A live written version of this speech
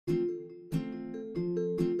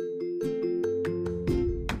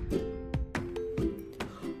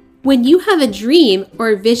When you have a dream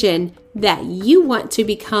or vision that you want to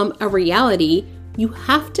become a reality, you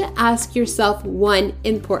have to ask yourself one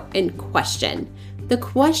important question. The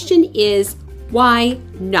question is, why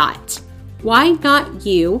not? Why not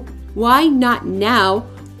you? Why not now?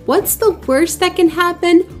 What's the worst that can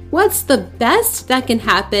happen? What's the best that can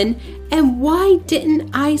happen? And why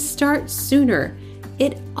didn't I start sooner?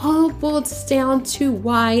 It all boils down to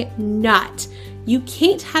why not. You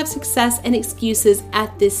can't have success and excuses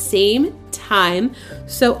at the same time.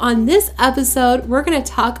 So on this episode, we're going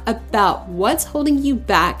to talk about what's holding you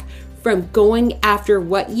back from going after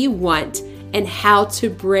what you want and how to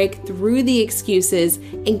break through the excuses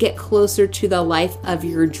and get closer to the life of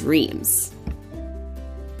your dreams.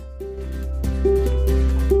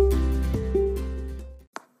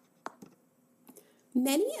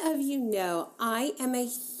 Many of you know I am a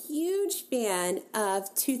huge fan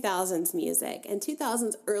of 2000s music and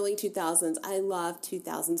early 2000s. I love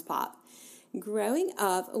 2000s pop. Growing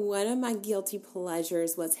up, one of my guilty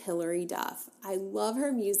pleasures was Hilary Duff. I love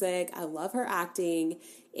her music. I love her acting.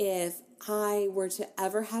 If I were to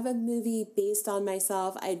ever have a movie based on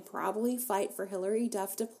myself, I'd probably fight for Hilary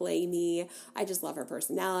Duff to play me. I just love her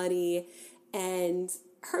personality. And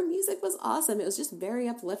her music was awesome. It was just very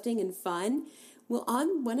uplifting and fun. Well,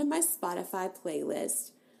 on one of my Spotify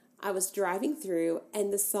playlists, I was driving through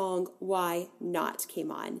and the song Why Not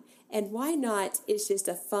came on. And Why Not is just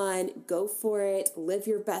a fun, go for it, live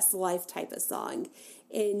your best life type of song.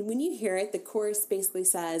 And when you hear it, the chorus basically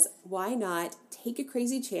says, why not take a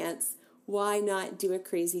crazy chance? Why not do a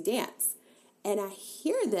crazy dance? And I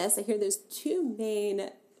hear those two main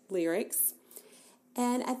lyrics,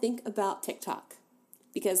 and I think about TikTok.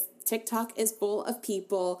 Because TikTok is full of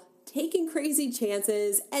people taking crazy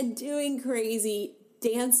chances and doing crazy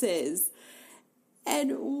dances.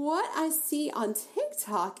 And what I see on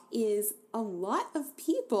TikTok is a lot of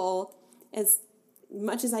people, as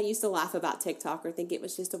much as I used to laugh about TikTok or think it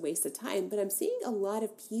was just a waste of time, but I'm seeing a lot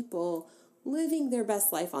of people living their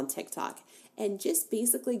best life on TikTok and just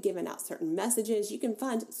basically giving out certain messages. You can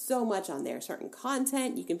find so much on there, certain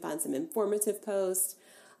content. You can find some informative posts.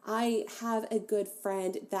 I have a good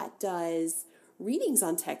friend that does readings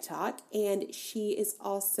on TikTok, and she is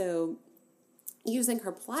also using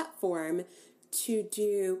her platform to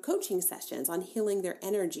do coaching sessions on healing their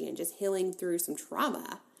energy and just healing through some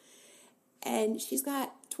trauma. And she's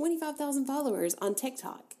got 25,000 followers on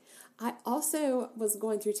TikTok. I also was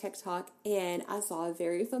going through TikTok and I saw a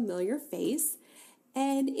very familiar face,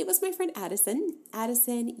 and it was my friend Addison.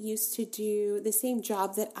 Addison used to do the same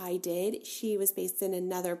job that I did. She was based in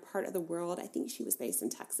another part of the world. I think she was based in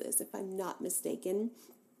Texas, if I'm not mistaken.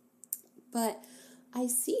 But I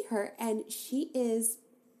see her and she is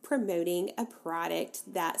promoting a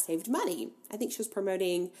product that saved money. I think she was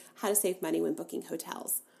promoting how to save money when booking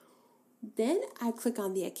hotels. Then I click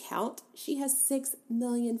on the account. She has 6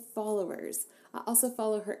 million followers. I also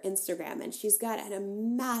follow her Instagram, and she's got a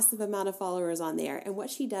massive amount of followers on there. And what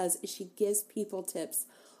she does is she gives people tips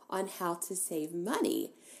on how to save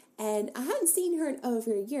money. And I hadn't seen her in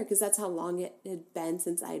over a year because that's how long it had been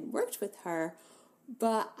since I had worked with her.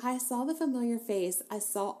 But I saw the familiar face. I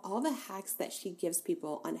saw all the hacks that she gives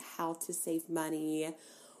people on how to save money,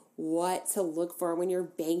 what to look for when you're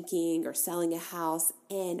banking or selling a house.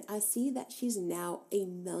 And I see that she's now a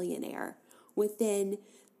millionaire within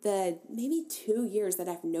the maybe 2 years that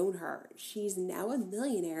I've known her. She's now a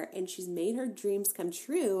millionaire, and she's made her dreams come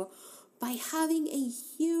true by having a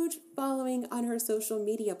huge following on her social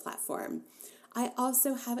media platform. I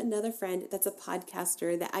also have another friend that's a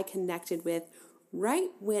podcaster that I connected with right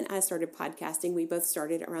when I started podcasting. We both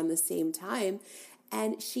started around the same time,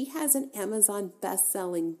 and she has an Amazon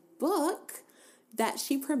best-selling book that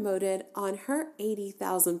she promoted on her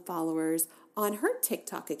 80,000 followers on her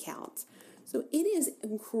TikTok account. So it is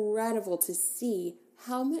incredible to see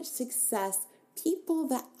how much success people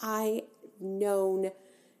that I've known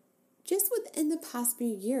just within the past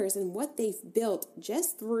few years and what they've built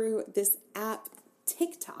just through this app,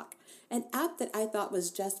 TikTok, an app that I thought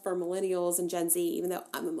was just for millennials and Gen Z, even though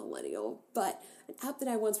I'm a millennial, but an app that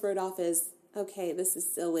I once wrote off as, okay, this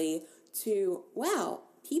is silly, to, wow,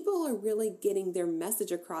 people are really getting their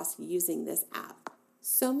message across using this app.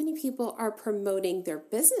 So many people are promoting their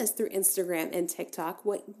business through Instagram and TikTok.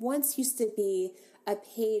 What once used to be a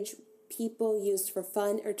page people used for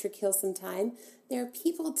fun or to kill some time, there are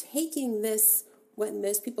people taking this, what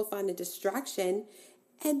most people find a distraction,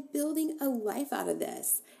 and building a life out of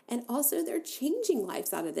this. And also they're changing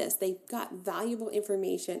lives out of this. They've got valuable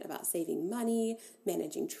information about saving money,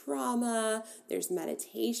 managing trauma. There's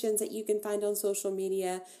meditations that you can find on social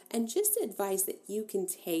media, and just advice that you can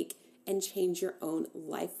take and change your own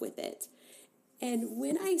life with it. And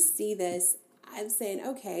when I see this, I'm saying,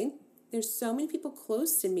 okay, there's so many people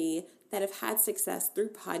close to me that have had success through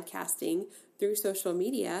podcasting, through social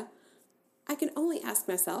media. I can only ask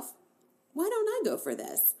myself, why don't I go for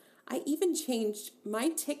this? I even changed my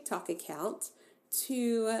TikTok account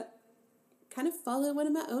to kind of follow one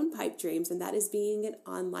of my own pipe dreams, and that is being an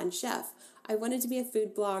online chef. I wanted to be a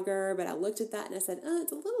food blogger, but I looked at that and I said,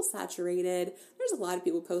 it's a little saturated. There's a lot of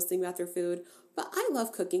people posting about their food, but I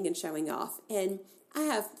love cooking and showing off. And I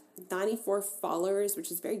have 94 followers,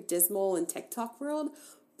 which is very dismal in TikTok world,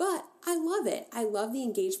 but I love it. I love the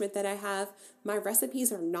engagement that I have. My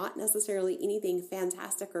recipes are not necessarily anything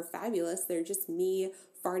fantastic or fabulous. They're just me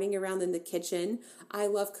farting around in the kitchen. I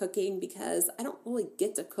love cooking because I don't really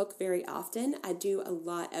get to cook very often. I do a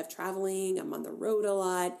lot of traveling. I'm on the road a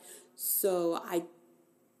lot. So I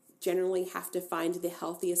generally have to find the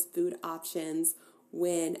healthiest food options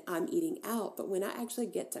when I'm eating out. But when I actually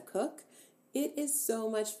get to cook, it is so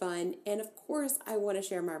much fun. And of course, I want to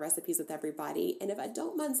share my recipes with everybody. And if I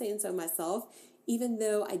don't mind saying so myself, even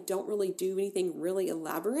though I don't really do anything really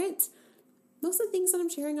elaborate, most of the things that I'm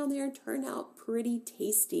sharing on there turn out pretty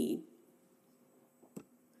tasty.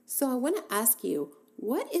 So I want to ask you,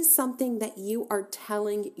 what is something that you are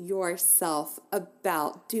telling yourself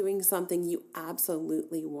about doing something you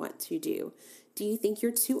absolutely want to do? Do you think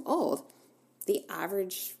you're too old? The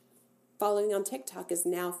average following on TikTok is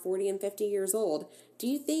now 40 and 50 years old. Do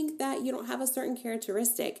you think that you don't have a certain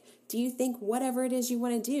characteristic? Do you think whatever it is you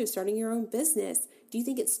want to do, starting your own business, do you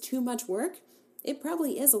think it's too much work? It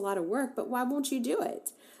probably is a lot of work, but why won't you do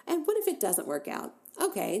it? And what if it doesn't work out?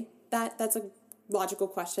 Okay, that's a logical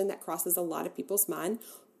question that crosses a lot of people's mind.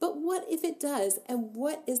 But what if it does? And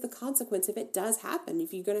what is the consequence if it does happen?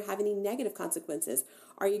 If you're going to have any negative consequences?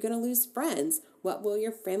 Are you going to lose friends? What will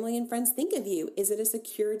your family and friends think of you? Is it a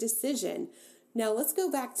secure decision? Now let's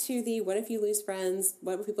go back to the what if you lose friends?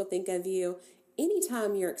 What will people think of you?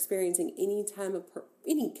 Anytime you're experiencing any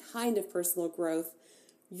kind of personal growth,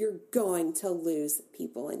 you're going to lose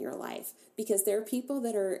people in your life because there are people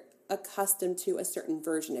that are accustomed to a certain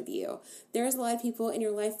version of you. There's a lot of people in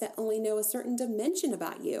your life that only know a certain dimension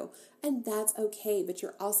about you, and that's okay, but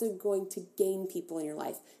you're also going to gain people in your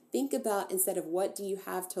life. Think about, instead of what do you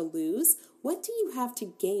have to lose, what do you have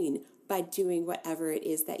to gain by doing whatever it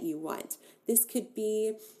is that you want? This could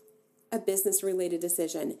be a business-related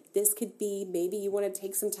decision. This could be maybe you want to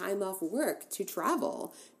take some time off work to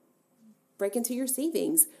travel, break into your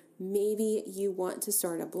savings. Maybe you want to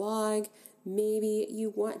start a blog. Maybe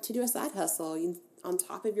you want to do a side hustle. On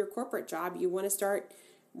top of your corporate job, you want to start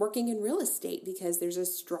working in real estate because there's a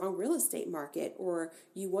strong real estate market, or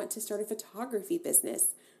you want to start a photography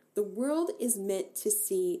business. The world is meant to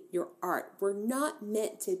see your art. We're not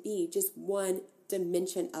meant to be just one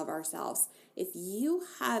dimension of ourselves. If you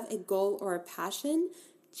have a goal or a passion,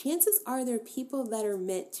 chances are there are people that are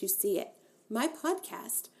meant to see it. My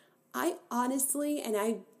podcast, I honestly, and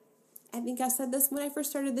I think I said this when I first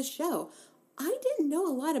started the show, I didn't know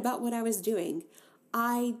a lot about what I was doing.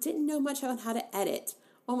 I didn't know much on how to edit.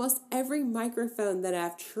 Almost every microphone that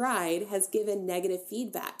I've tried has given negative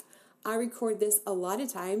feedback. I record this a lot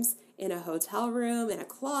of times in a hotel room, in a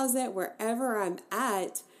closet, wherever I'm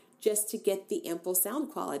at, just to get the ample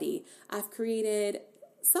sound quality. I've created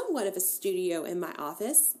somewhat of a studio in my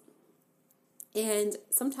office, and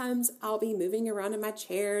sometimes I'll be moving around in my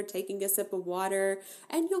chair, taking a sip of water,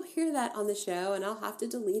 and you'll hear that on the show, and I'll have to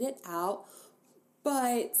delete it out.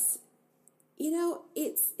 But,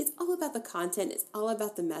 it's all about the content. It's all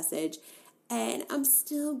about the message. And I'm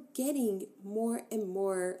still getting more and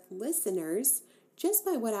more listeners just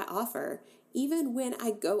by what I offer, even when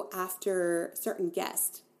I go after certain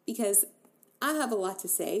guests, because I have a lot to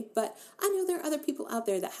say, but I know there are other people out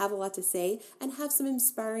there that have a lot to say and have some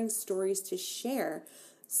inspiring stories to share.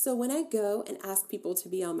 So when I go and ask people to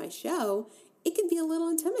be on my show, it can be a little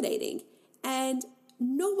intimidating. And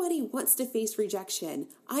nobody wants to face rejection.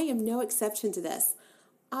 I am no exception to this.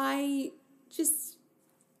 I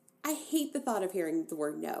hate the thought of hearing the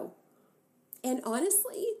word no. And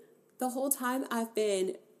honestly, the whole time I've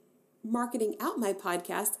been marketing out my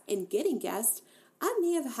podcast and getting guests, I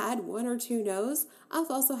may have had one or two no's. I've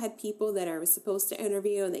also had people that I was supposed to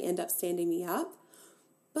interview and they end up standing me up.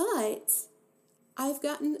 But I've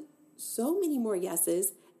gotten so many more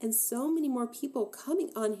yeses and so many more people coming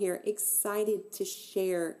on here excited to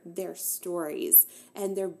share their stories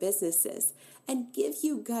and their businesses and give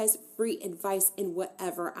you guys free advice in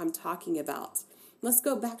whatever I'm talking about. Let's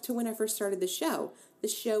go back to when I first started the show. The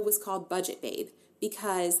show was called Budget Babe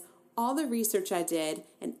because all the research I did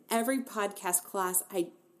and every podcast class I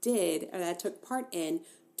did or that I took part in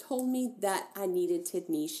told me that I needed to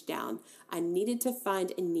niche down. I needed to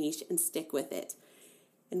find a niche and stick with it.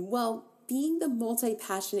 And well, being the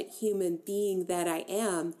multi-passionate human being that I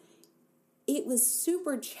am, it was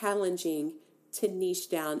super challenging to niche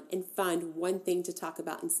down and find one thing to talk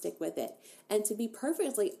about and stick with it. And to be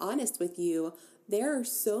perfectly honest with you, there are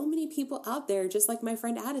so many people out there, just like my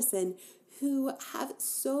friend Addison, who have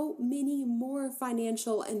so many more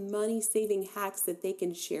financial and money-saving hacks that they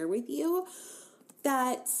can share with you,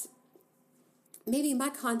 that maybe my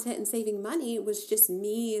content and saving money was just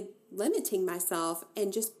me limiting myself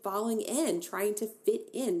and just falling in, trying to fit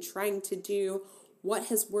in, trying to do what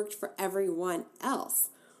has worked for everyone else.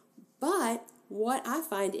 But what I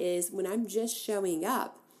find is when I'm just showing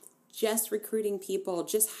up, just recruiting people,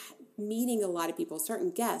 just meeting a lot of people, certain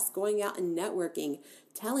guests, going out and networking,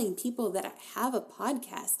 telling people that I have a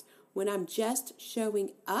podcast, when I'm just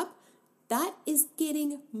showing up, that is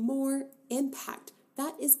getting more impact.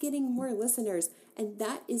 That is getting more listeners. And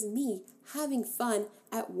that is me having fun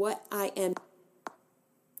at what I am.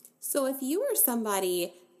 So if you are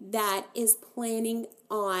somebody that is planning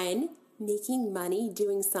on making money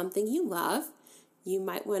doing something you love, you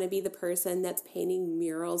might want to be the person that's painting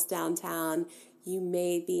murals downtown. You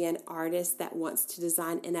may be an artist that wants to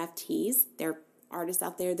design NFTs. There are artists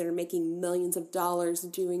out there that are making millions of dollars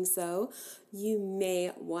doing so. You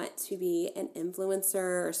may want to be an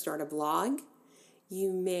influencer or start a blog.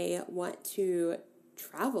 You may want to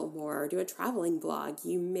travel more or do a traveling blog.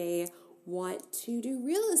 You may want to do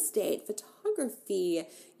real estate, photography.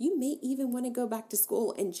 You may even want to go back to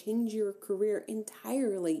school and change your career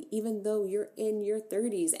entirely, even though you're in your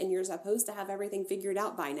 30s and you're supposed to have everything figured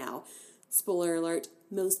out by now. Spoiler alert,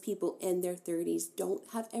 most people in their 30s don't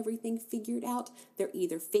have everything figured out. They're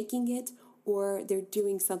either faking it or they're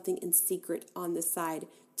doing something in secret on the side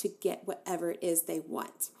to get whatever it is they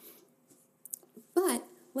want. But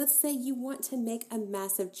let's say you want to make a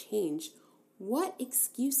massive change. What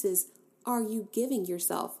excuses are you giving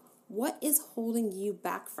yourself? What is holding you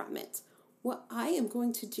back from it? What I am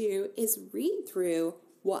going to do is read through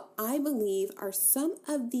what I believe are some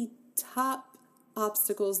of the top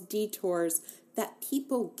obstacles, detours that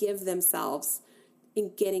people give themselves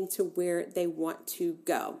in getting to where they want to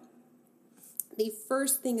go. The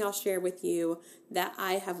first thing I'll share with you that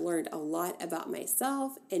I have learned a lot about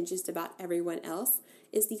myself and just about everyone else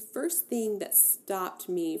is the first thing that stopped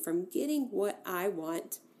me from getting what I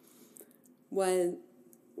want were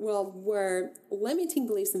limiting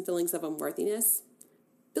beliefs and feelings of unworthiness.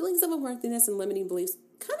 Feelings of unworthiness and limiting beliefs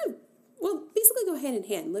basically go hand in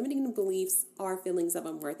hand. Limiting beliefs are feelings of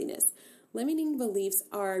unworthiness. Limiting beliefs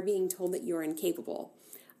are being told that you're incapable.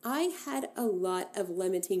 I had a lot of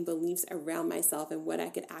limiting beliefs around myself and what I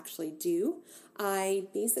could actually do. I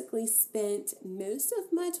basically spent most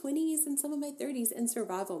of my 20s and some of my 30s in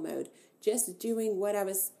survival mode, just doing what I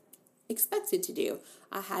was expected to do.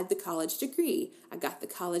 I had the college degree. I got the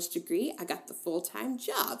college degree. I got the full-time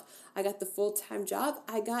job. I got the full-time job.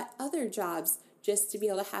 I got other jobs just to be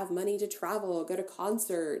able to have money to travel, go to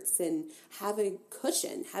concerts, and have a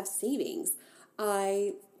cushion, have savings.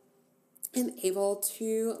 I am able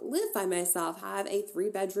to live by myself, have a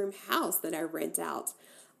 3-bedroom house that I rent out.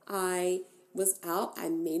 I was out, I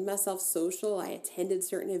made myself social, I attended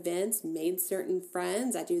certain events, made certain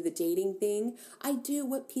friends, I do the dating thing. I do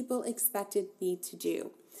what people expected me to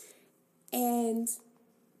do. And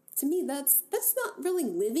to me, that's not really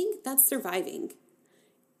living, that's surviving.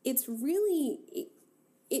 It's really,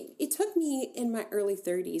 it took me in my early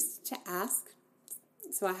 30s to ask.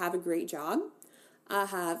 So I have a great job. I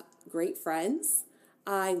have great friends.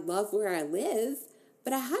 I love where I live.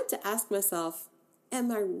 But I had to ask myself,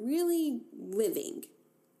 am I really living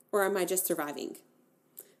or am I just surviving?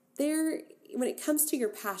 When it comes to your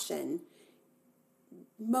passion,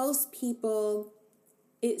 most people,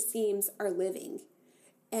 it seems, are living.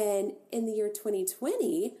 And in the year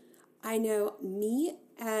 2020, I know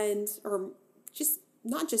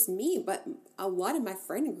not just me, but a lot of my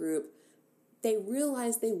friend group, they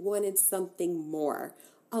realized they wanted something more.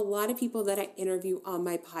 A lot of people that I interview on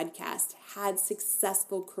my podcast had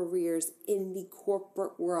successful careers in the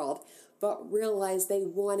corporate world, but realized they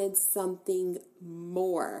wanted something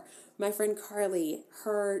more. My friend Carly,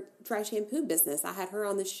 her dry shampoo business, I had her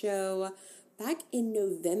on the show back in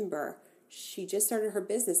November. She just started her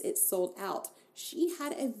business. It sold out. She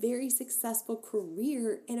had a very successful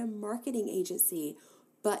career in a marketing agency,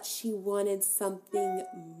 but she wanted something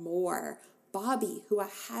more. Bobby, who I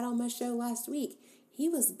had on my show last week, he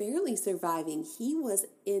was barely surviving. He was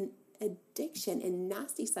in addiction and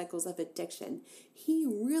nasty cycles of addiction. He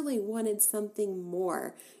really wanted something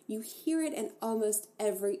more. You hear it in almost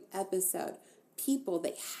every episode. people.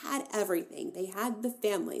 They had everything. They had the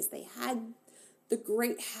families. They had the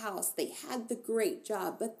great house. They had the great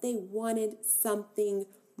job, but they wanted something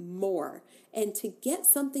more. And to get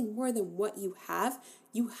something more than what you have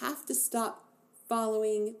to stop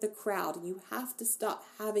following the crowd. You have to stop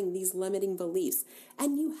having these limiting beliefs,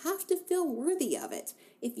 and you have to feel worthy of it.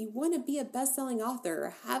 If you want to be a best-selling author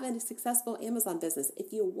or have a successful Amazon business,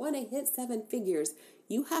 if you want to hit 7 figures,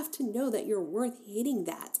 you have to know that you're worth hitting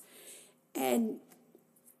that. And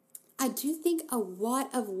I do think a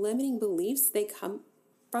lot of limiting beliefs, they come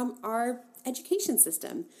from our education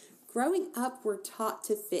system. Growing up, we're taught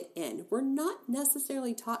to fit in. We're not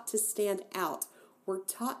necessarily taught to stand out. We're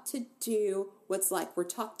taught to do what's like. We're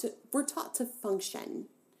taught to function,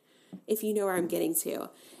 if you know where I'm getting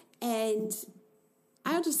to. And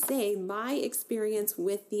I'll just say my experience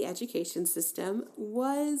with the education system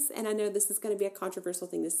was, and I know this is going to be a controversial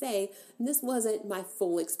thing to say, this wasn't my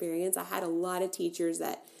full experience. I had a lot of teachers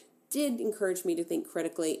that did encourage me to think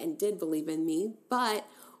critically and did believe in me. But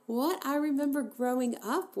what I remember growing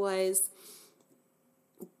up was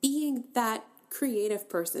being that creative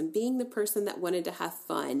person, being the person that wanted to have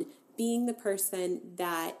fun, being the person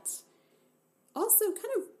that also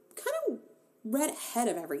kind of read ahead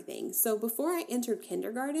of everything. So before I entered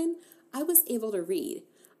kindergarten, I was able to read.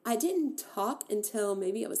 I didn't talk until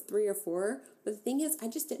maybe I was 3 or 4, but the thing is, I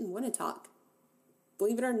just didn't want to talk.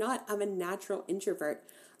 Believe it or not, I'm a natural introvert.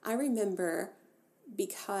 I remember,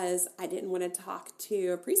 because I didn't want to talk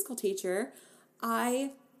to a preschool teacher,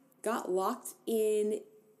 I got locked in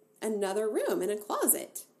another room in a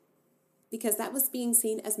closet because that was being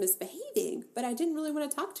seen as misbehaving. But I didn't really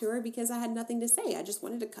want to talk to her because I had nothing to say. I just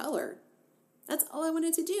wanted to color. That's all I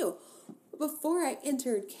wanted to do. Before I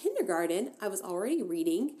entered kindergarten, I was already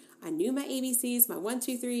reading. I knew my ABCs, my 1,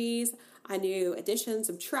 2, 3s. I knew addition,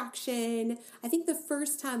 subtraction. I think the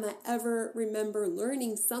first time I ever remember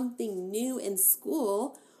learning something new in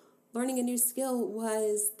school, learning a new skill,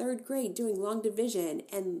 was 3rd grade, doing long division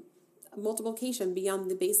and multiplication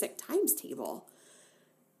beyond the basic times table.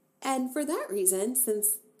 And for that reason,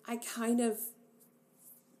 since I kind of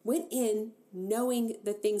went in knowing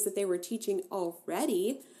the things that they were teaching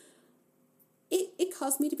already, it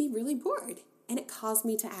caused me to be really bored, and it caused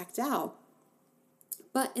me to act out.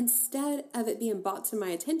 But instead of it being brought to my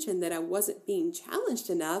attention that I wasn't being challenged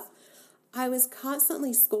enough, I was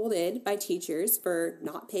constantly scolded by teachers for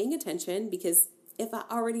not paying attention, because if I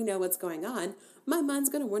already know what's going on, my mind's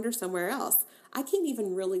going to wander somewhere else. I can't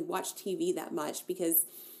even really watch TV that much because,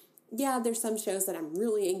 yeah, there's some shows that I'm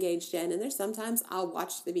really engaged in, and there's sometimes I'll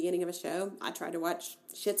watch the beginning of a show. I tried to watch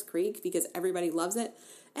Schitt's Creek because everybody loves it,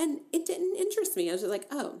 and it didn't interest me. I was just like,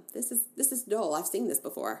 oh, this is dull. I've seen this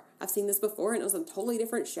before, and it was a totally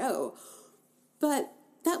different show. But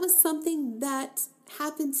that was something that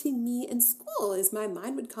happened to me in school, is my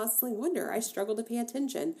mind would constantly wander. I struggled to pay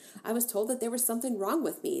attention. I was told that there was something wrong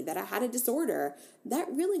with me, that I had a disorder. That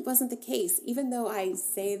really wasn't the case. Even though I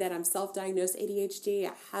say that I'm self-diagnosed ADHD,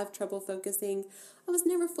 I have trouble focusing, I was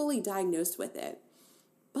never fully diagnosed with it.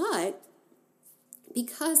 But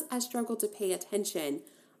because I struggled to pay attention,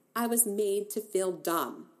 I was made to feel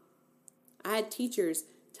dumb. I had teachers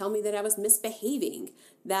tell me that I was misbehaving,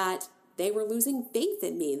 that they were losing faith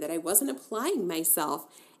in me, that I wasn't applying myself.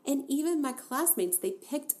 And even my classmates, they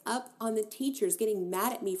picked up on the teachers getting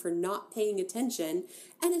mad at me for not paying attention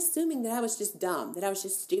and assuming that I was just dumb, that I was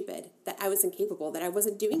just stupid, that I was incapable, that I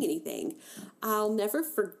wasn't doing anything. I'll never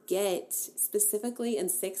forget, specifically in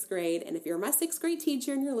 6th grade, and if you're my 6th grade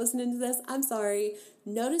teacher and you're listening to this, I'm sorry.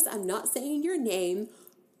 Notice I'm not saying your name,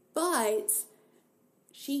 but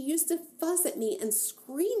she used to fuss at me and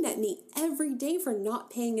scream at me every day for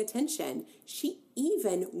not paying attention. She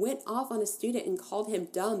even went off on a student and called him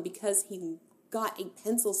dumb because he got a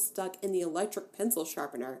pencil stuck in the electric pencil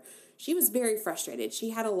sharpener. She was very frustrated. She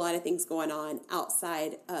had a lot of things going on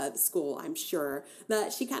outside of school, I'm sure,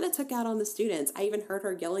 that she kind of took out on the students. I even heard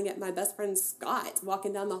her yelling at my best friend Scott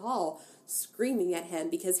walking down the hall, screaming at him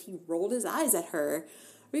because he rolled his eyes at her.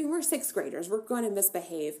 I mean, we're 6th graders. We're going to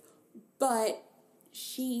misbehave. But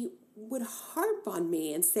she would harp on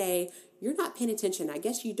me and say, you're not paying attention. I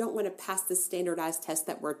guess you don't want to pass the standardized test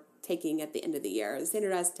that we're taking at the end of the year. The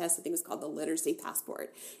standardized test, I think, is called the Literacy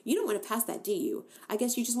Passport. You don't want to pass that, do you? I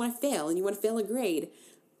guess you just want to fail, and you want to fail a grade.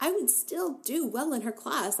 I would still do well in her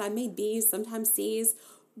class. I made B's, sometimes C's,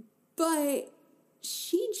 but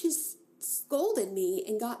she just scolded me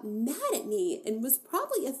and got mad at me and was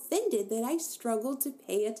probably offended that I struggled to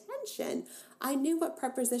pay attention. I knew what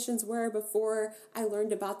prepositions were before I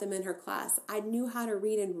learned about them in her class. I knew how to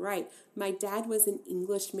read and write. My dad was an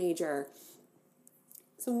English major.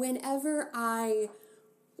 So whenever I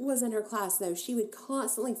was in her class, though, she would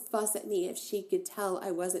constantly fuss at me if she could tell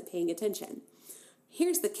I wasn't paying attention.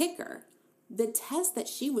 Here's the kicker. The test that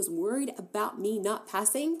she was worried about me not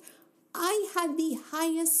passing, I had the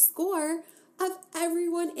highest score of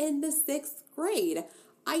everyone in the 6th grade.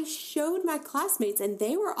 I showed my classmates and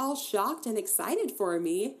they were all shocked and excited for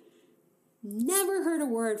me. Never heard a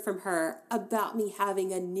word from her about me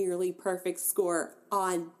having a nearly perfect score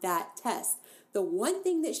on that test. The one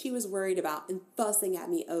thing that she was worried about and fussing at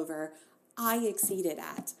me over, I exceeded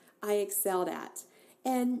at. I excelled at.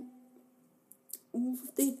 And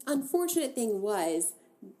the unfortunate thing was,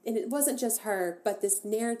 and it wasn't just her, but this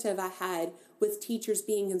narrative I had with teachers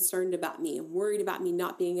being concerned about me and worried about me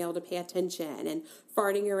not being able to pay attention and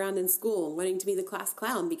farting around in school and wanting to be the class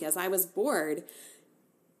clown because I was bored.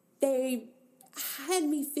 They had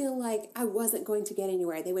me feel like I wasn't going to get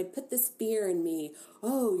anywhere. They would put this fear in me.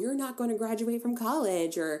 Oh, you're not going to graduate from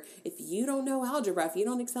college, or if you don't know algebra, if you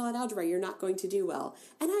don't excel at algebra, you're not going to do well.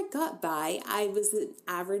 And I got by. I was an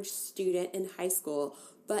average student in high school,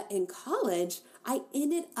 but in college, I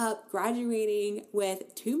ended up graduating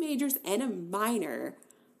with 2 majors and a minor.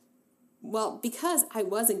 Well, because I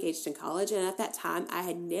was engaged in college, and at that time, I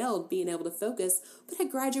had nailed being able to focus, but I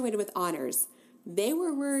graduated with honors. They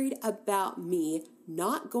were worried about me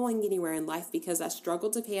not going anywhere in life because I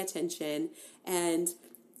struggled to pay attention, and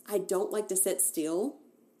I don't like to sit still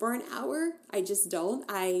for an hour. I just don't.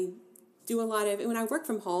 I do a lot of, when I work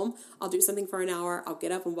from home, I'll do something for an hour. I'll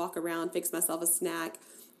get up and walk around, fix myself a snack.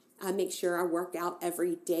 I make sure I work out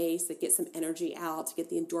every day to get some energy out, to get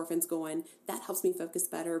the endorphins going. That helps me focus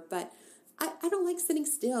better, but I don't like sitting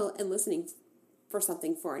still and listening for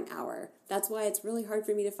something for an hour. That's why it's really hard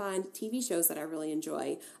for me to find TV shows that I really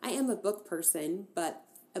enjoy. I am a book person, but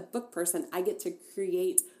a book person, I get to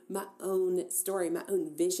create my own story, my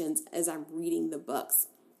own visions as I'm reading the books.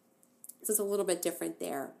 So it's a little bit different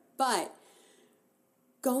there. But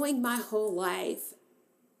going my whole life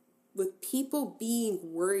with people being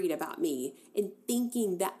worried about me and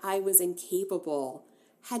thinking that I was incapable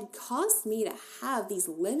had caused me to have these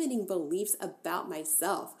limiting beliefs about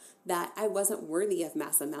myself, that I wasn't worthy of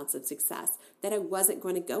mass amounts of success, that I wasn't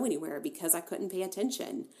going to go anywhere because I couldn't pay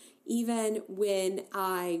attention. Even when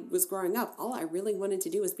I was growing up, all I really wanted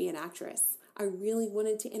to do was be an actress. I really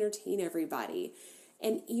wanted to entertain everybody.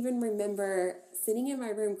 And even remember sitting in my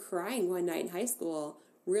room crying one night in high school,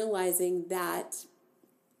 realizing that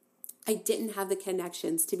I didn't have the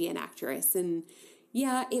connections to be an actress. And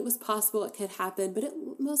yeah, it was possible it could happen, but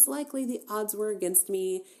most likely the odds were against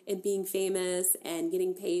me in being famous and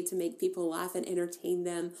getting paid to make people laugh and entertain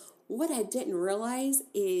them. What I didn't realize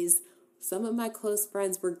is some of my close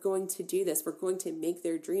friends were going to do this. Were going to make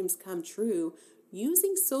their dreams come true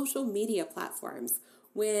using social media platforms.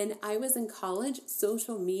 When I was in college,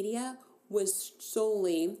 social media was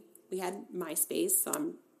solely, we had MySpace, so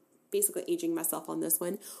I'm basically aging myself on this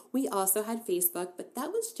one. We also had Facebook, but that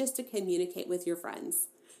was just to communicate with your friends,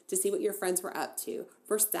 to see what your friends were up to,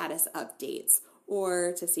 for status updates,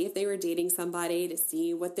 or to see if they were dating somebody, to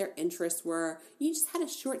see what their interests were. You just had a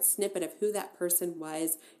short snippet of who that person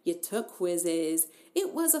was. You took quizzes.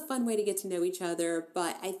 It was a fun way to get to know each other,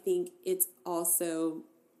 but I think it's also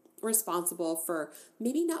responsible for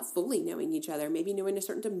maybe not fully knowing each other, maybe knowing a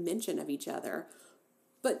certain dimension of each other.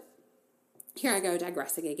 But here I go,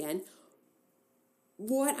 digressing again.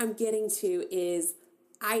 What I'm getting to is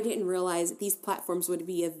I didn't realize these platforms would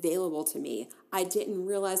be available to me. I didn't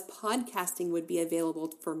realize podcasting would be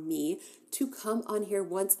available for me to come on here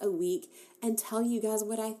once a week and tell you guys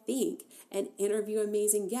what I think and interview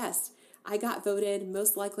amazing guests. I got voted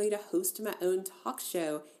most likely to host my own talk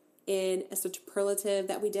show in a superlative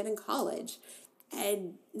that we did in college.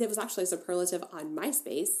 And there was actually a superlative on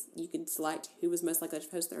MySpace. You could select who was most likely to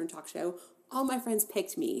host their own talk show. All my friends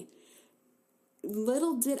picked me.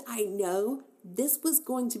 Little did I know this was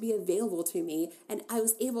going to be available to me, and I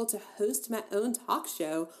was able to host my own talk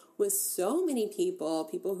show with so many people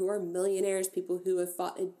who are millionaires, people who have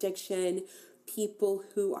fought addiction, people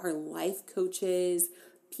who are life coaches,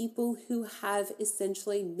 people who have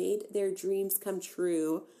essentially made their dreams come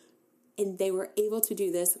true, and they were able to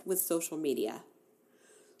do this with social media.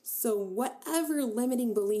 So whatever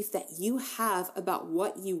limiting belief that you have about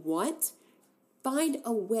what you want, find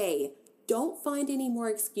a way. Don't find any more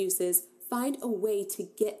excuses. Find a way to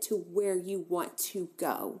get to where you want to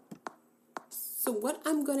go. So what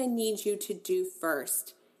I'm going to need you to do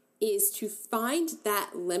first is to find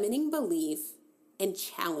that limiting belief and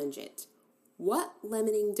challenge it. What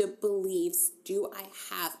limiting beliefs do I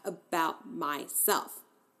have about myself?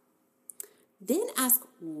 Then ask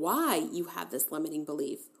why you have this limiting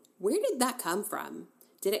belief. Where did that come from?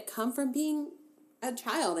 Did it come from being a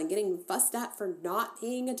child and getting fussed at for not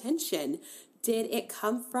paying attention? Did it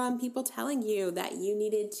come from people telling you that you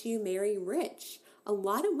needed to marry rich? A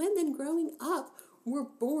lot of women growing up were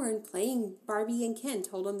born playing Barbie and Ken,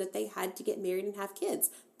 told them that they had to get married and have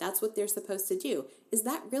kids. That's what they're supposed to do. Is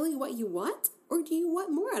that really what you want? Or do you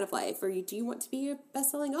want more out of life? Or do you want to be a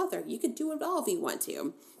best-selling author? You could do it all if you want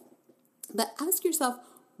to. But ask yourself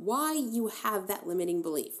why you have that limiting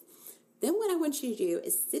belief. Then what I want you to do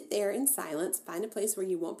is sit there in silence, find a place where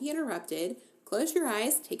you won't be interrupted, close your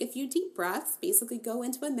eyes, take a few deep breaths, basically go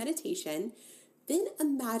into a meditation. Then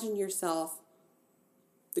imagine yourself,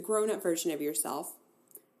 the grown-up version of yourself,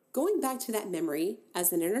 going back to that memory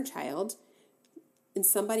as an inner child and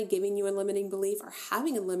somebody giving you a limiting belief or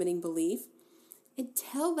having a limiting belief, and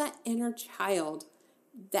tell that inner child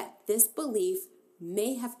that this belief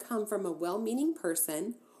may have come from a well-meaning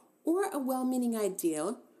person or a well-meaning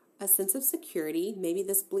ideal, a sense of security. Maybe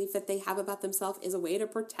this belief that they have about themselves is a way to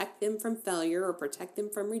protect them from failure or protect them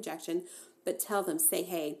from rejection. But tell them, say,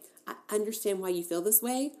 hey, I understand why you feel this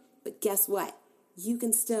way, but guess what? You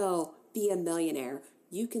can still be a millionaire.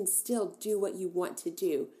 You can still do what you want to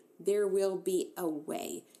do. There will be a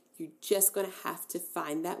way. You're just going to have to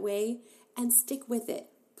find that way and stick with it.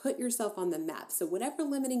 Put yourself on the map. So whatever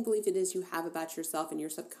limiting belief it is you have about yourself and your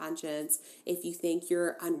subconscious, if you think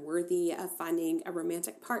you're unworthy of finding a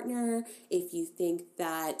romantic partner, if you think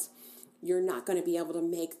that you're not going to be able to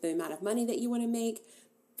make the amount of money that you want to make,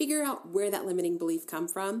 figure out where that limiting belief come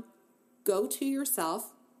from. Go to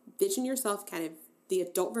yourself, vision yourself, kind of the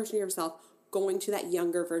adult version of yourself, going to that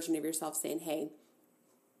younger version of yourself saying, hey,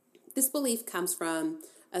 this belief comes from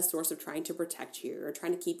a source of trying to protect you or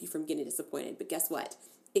trying to keep you from getting disappointed. But guess what?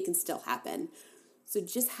 It can still happen. So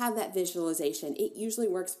just have that visualization. It usually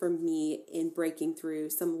works for me in breaking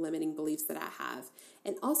through some limiting beliefs that I have.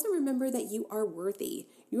 And also remember that you are worthy.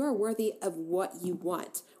 You are worthy of what you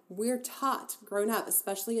want. We're taught, grown up,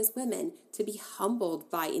 especially as women, to be humbled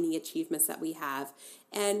by any achievements that we have.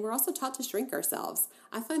 And we're also taught to shrink ourselves.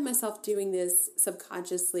 I find myself doing this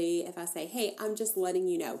subconsciously if I say, hey, I'm just letting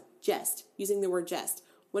you know, just, using the word just.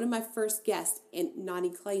 One of my first guests, Nani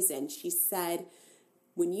Clayson, she said,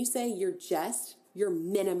 when you say you're just, you're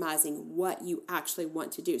minimizing what you actually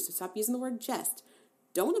want to do. So stop using the word just.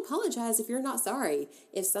 Don't apologize if you're not sorry.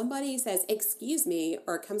 If somebody says, excuse me,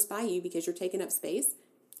 or comes by you because you're taking up space,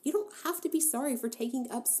 you don't have to be sorry for taking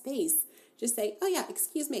up space. Just say, oh yeah,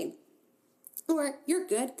 excuse me. Or you're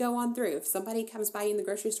good, go on through. If somebody comes by you in the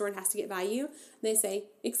grocery store and has to get by you, and they say,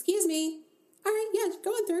 excuse me. All right, yeah,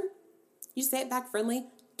 go on through. You say it back friendly.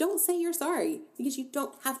 Don't say you're sorry because you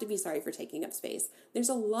don't have to be sorry for taking up space. There's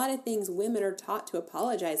a lot of things women are taught to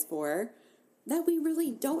apologize for that we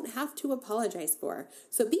really don't have to apologize for.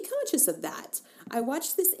 So be conscious of that. I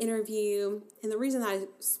watched this interview, and the reason I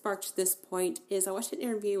sparked this point is I watched an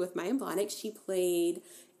interview with Mayim Blahnik. She played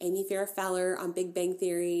Amy Farrah Fowler on Big Bang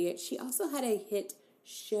Theory. She also had a hit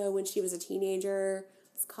show when she was a teenager.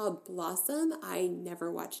 It's called Blossom. I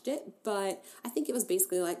never watched it, but I think it was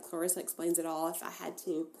basically like Clarissa Explains It All if I had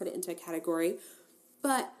to put it into a category.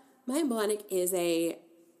 But Mayim Blahnik is a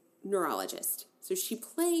neurologist. So she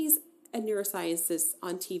plays a neuroscientist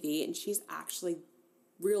on TV, and she's actually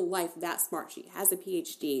real life that smart. She has a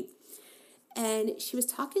PhD. And she was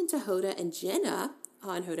talking to Hoda and Jenna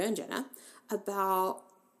on Hoda and Jenna about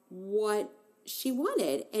what she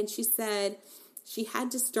wanted. And she said she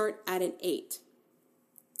had to start at an 8.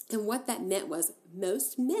 And what that meant was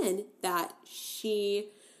most men that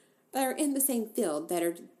are in the same field, that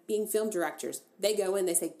are being film directors, they go in,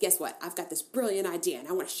 they say, guess what? I've got this brilliant idea and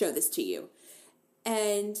I want to show this to you.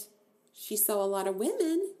 And she saw a lot of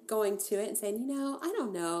women going to it and saying, I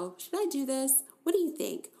don't know. Should I do this? What do you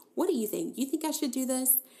think? What do you think? You think I should do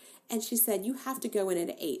this? And she said, you have to go in at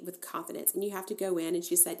an 8 with confidence. And you have to go in. And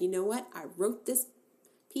she said, you know what? I wrote this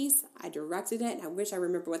piece. I directed it. And I wish I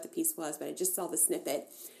remember what the piece was, but I just saw the snippet.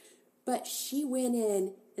 But she went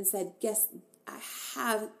in and said, guess I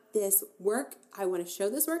have this work. I want to show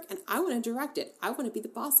this work and I want to direct it. I want to be the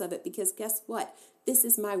boss of it because guess what? This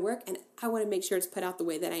is my work and I want to make sure it's put out the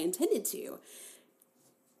way that I intended to.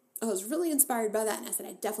 I was really inspired by that and I said,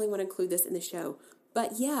 I definitely want to include this in the show.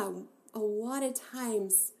 But yeah, a lot of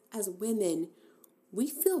times as women, we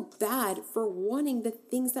feel bad for wanting the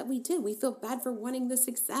things that we do. We feel bad for wanting the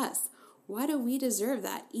success. Why do we deserve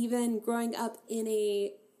that? Even growing up in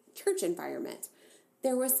a church environment,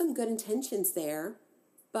 there was some good intentions there,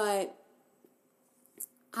 but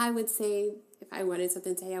I would say if I wanted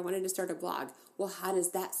something, say I wanted to start a blog, well, how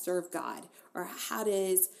does that serve God? Or how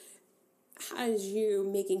how is you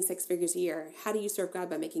making 6 figures a year? How do you serve God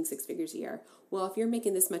by making 6 figures a year? Well, if you're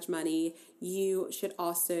making this much money, you should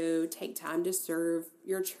also take time to serve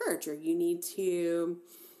your church, or you need to,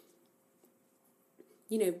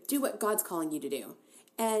 do what God's calling you to do.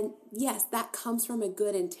 And yes, that comes from a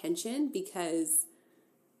good intention, because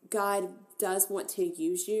God does want to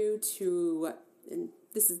use you to, and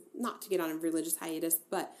this is not to get on a religious hiatus,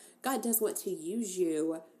 but God does want to use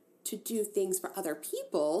you to do things for other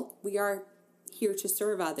people. We are here to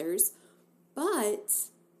serve others, but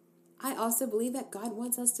I also believe that God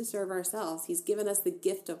wants us to serve ourselves. He's given us the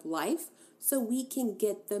gift of life so we can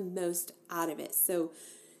get the most out of it. So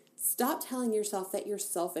stop telling yourself that you're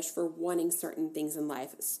selfish for wanting certain things in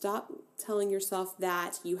life. Stop telling yourself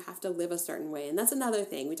that you have to live a certain way. And that's another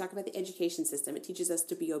thing. We talk about the education system. It teaches us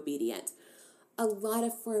to be obedient. A lot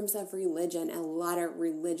of forms of religion and a lot of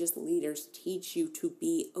religious leaders teach you to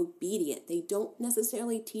be obedient. They don't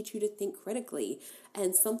necessarily teach you to think critically.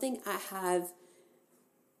 And something I have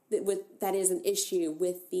that is an issue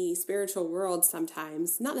with the spiritual world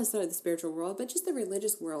sometimes, not necessarily the spiritual world, but just the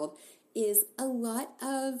religious world, is a lot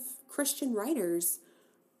of Christian writers,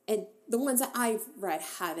 and the ones that I've read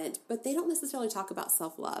haven't, but they don't necessarily talk about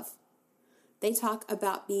self-love. They talk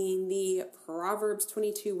about being the Proverbs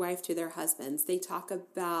 22 wife to their husbands. They talk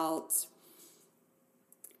about,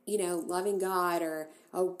 loving God, or,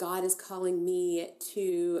 oh, God is calling me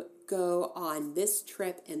to go on this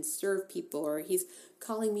trip and serve people, or he's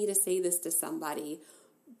calling me to say this to somebody.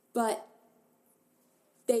 But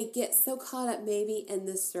they get so caught up maybe in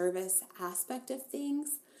the service aspect of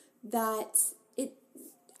things that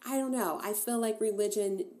I don't know. I feel like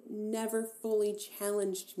religion never fully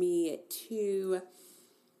challenged me to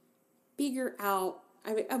figure out,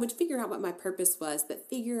 I would figure out what my purpose was, but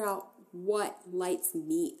figure out what lights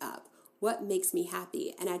me up, what makes me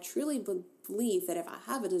happy. And I truly believe that if I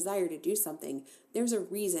have a desire to do something, there's a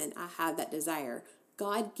reason I have that desire.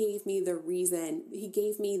 God gave me the reason. He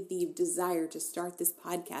gave me the desire to start this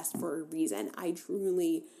podcast for a reason. I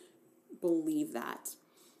truly believe that.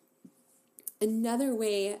 Another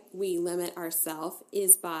way we limit ourselves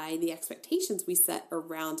is by the expectations we set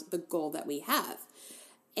around the goal that we have.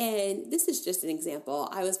 And this is just an example.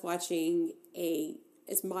 I was watching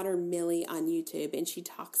it's Modern Millie on YouTube, and she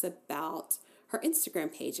talks about her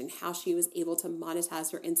Instagram page and how she was able to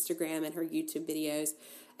monetize her Instagram and her YouTube videos.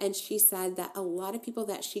 And she said that a lot of people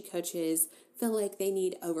that she coaches feel like they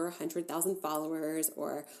need over 100,000 followers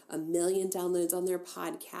or 1 million downloads on their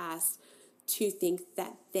podcast to think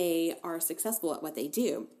that they are successful at what they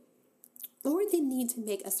do, or they need to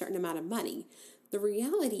make a certain amount of money. The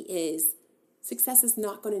reality is, success is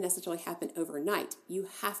not going to necessarily happen overnight. You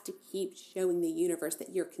have to keep showing the universe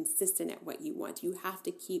that you're consistent at what you want. You have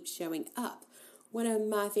to keep showing up. One of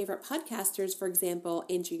my favorite podcasters, for example,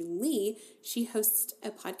 Angie Lee, she hosts a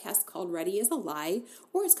podcast called Ready is a Lie,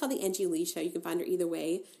 or it's called The Angie Lee Show. You can find her either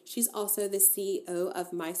way. She's also the CEO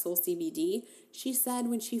of My Soul CBD. She said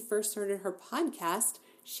when she first started her podcast,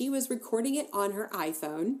 she was recording it on her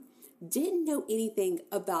iPhone, didn't know anything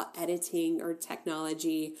about editing or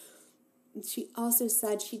technology. She also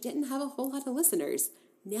said she didn't have a whole lot of listeners.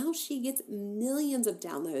 Now she gets millions of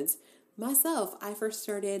downloads. Myself, I first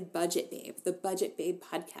started Budget Babe, the Budget Babe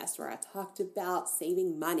podcast, where I talked about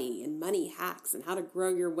saving money and money hacks and how to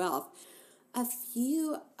grow your wealth.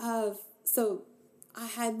 So I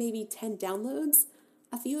had maybe 10 downloads.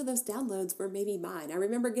 A few of those downloads were maybe mine. I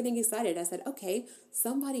remember getting excited. I said, okay,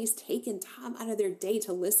 somebody's taken time out of their day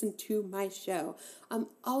to listen to my show. I'm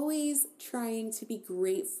always trying to be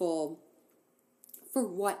grateful for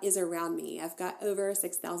what is around me. I've got over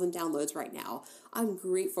 6,000 downloads right now. I'm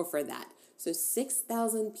grateful for that. So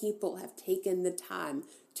 6,000 people have taken the time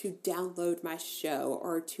to download my show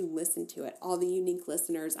or to listen to it, all the unique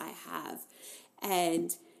listeners I have.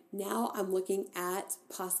 And now I'm looking at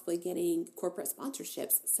possibly getting corporate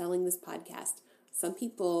sponsorships, selling this podcast. Some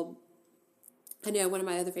people, I know one of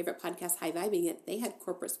my other favorite podcasts, High Vibing It, they had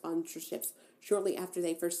corporate sponsorships shortly after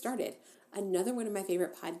they first started. Another one of my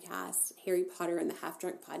favorite podcasts, Harry Potter and the Half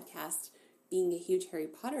Drunk Podcast, being a huge Harry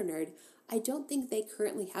Potter nerd, I don't think they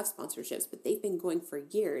currently have sponsorships, but they've been going for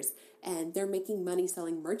years, and they're making money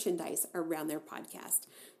selling merchandise around their podcast.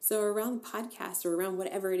 So around the podcast or around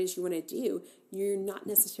whatever it is you want to do, you're not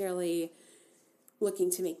necessarily looking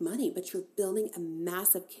to make money, but you're building a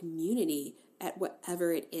massive community at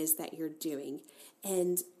whatever it is that you're doing.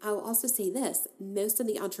 And I'll also say this, most of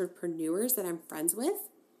the entrepreneurs that I'm friends with,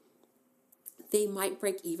 they might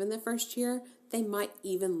break even the first year. They might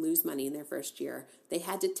even lose money in their first year. They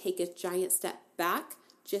had to take a giant step back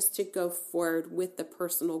just to go forward with the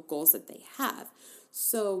personal goals that they have.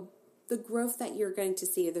 So the growth that you're going to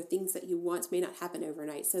see, the things that you want may not happen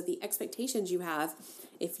overnight. So the expectations you have,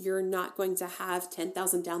 if you're not going to have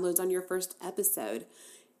 10,000 downloads on your first episode,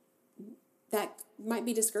 that might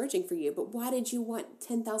be discouraging for you. But why did you want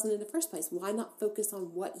 10,000 in the first place? Why not focus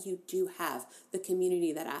on what you do have, the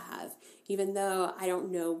community that I have? Even though I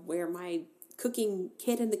don't know where my cooking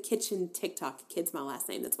Kid in the Kitchen TikTok, Kid's my last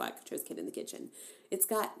name, that's why I chose Kid in the Kitchen. It's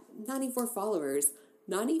got 94 followers,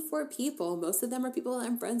 94 people, most of them are people that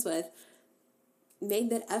I'm friends with, made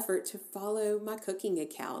that effort to follow my cooking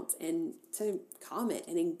account and to comment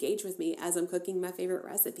and engage with me as I'm cooking my favorite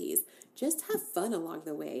recipes. Just have fun along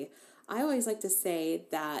the way. I always like to say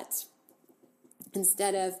that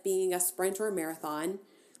instead of being a sprint or a marathon,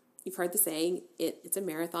 you've heard the saying, it's a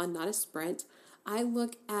marathon, not a sprint. I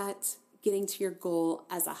look at getting to your goal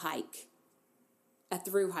as a hike, a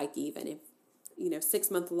through hike even, if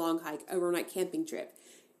 6-month long hike, overnight camping trip.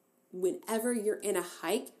 Whenever you're in a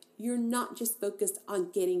hike, you're not just focused on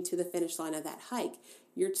getting to the finish line of that hike.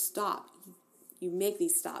 You're stopped. You make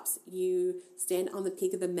these stops. You stand on the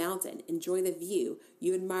peak of the mountain, enjoy the view.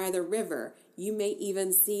 You admire the river. You may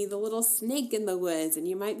even see the little snake in the woods, and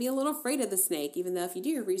you might be a little afraid of the snake, even though if you do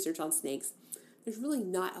your research on snakes, there's really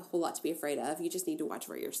not a whole lot to be afraid of. You just need to watch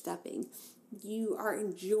where you're stepping. You are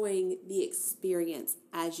enjoying the experience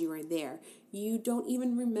as you are there. You don't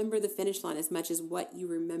even remember the finish line as much as what you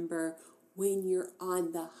remember when you're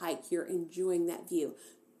on the hike. You're enjoying that view.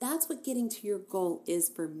 That's what getting to your goal is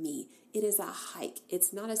for me. It is a hike.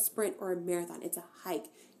 It's not a sprint or a marathon. It's a hike.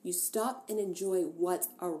 You stop and enjoy what's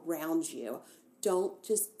around you. Don't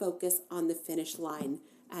just focus on the finish line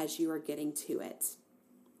as you are getting to it.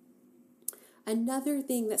 Another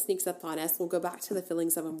thing that sneaks up on us, we'll go back to the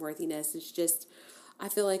feelings of unworthiness, is just, I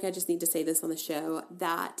feel like I just need to say this on the show,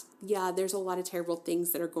 that, there's a lot of terrible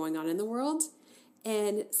things that are going on in the world.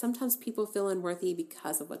 And sometimes people feel unworthy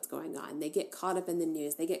because of what's going on. They get caught up in the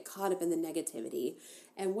news. They get caught up in the negativity.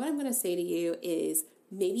 And what I'm going to say to you is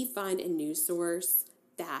maybe find a news source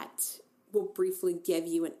that will briefly give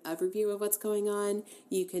you an overview of what's going on.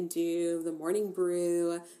 You can do the Morning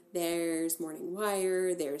Brew. There's Morning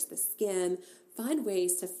Wire. There's The Skim. Find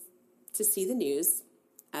ways to see the news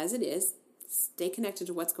as it is. Stay connected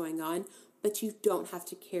to what's going on, but you don't have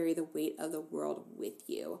to carry the weight of the world with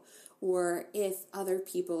you. Or if other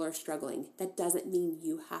people are struggling, that doesn't mean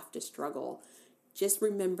you have to struggle. Just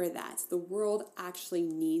remember that the world actually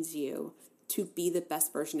needs you to be the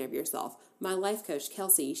best version of yourself. My life coach,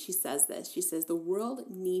 Kelsey, she says this. She says, the world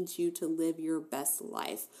needs you to live your best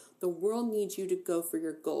life. The world needs you to go for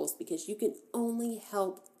your goals because you can only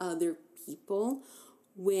help other people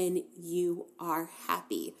when you are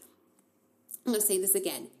happy. I'm going to say this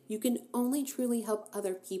again. You can only truly help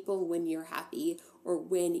other people when you're happy or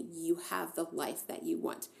when you have the life that you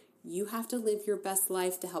want. You have to live your best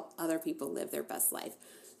life to help other people live their best life.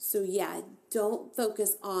 So don't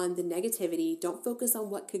focus on the negativity. Don't focus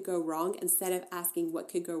on what could go wrong. Instead of asking what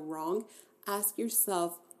could go wrong, ask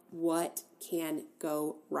yourself what can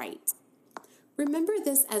go right. Remember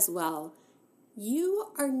this as well.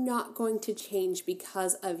 You are not going to change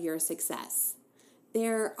because of your success.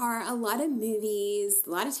 There are a lot of movies, a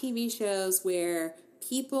lot of TV shows where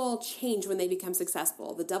people change when they become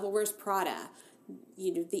successful. The Devil Wears Prada.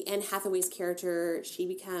 The Anne Hathaway's character, she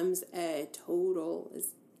becomes a total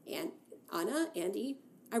Andy.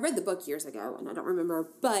 I read the book years ago and I don't remember,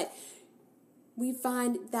 but we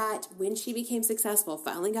find that when she became successful,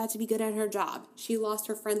 finally got to be good at her job, she lost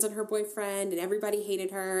her friends and her boyfriend and everybody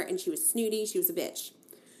hated her and she was snooty, she was a bitch.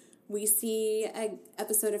 We see an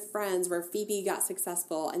episode of Friends where Phoebe got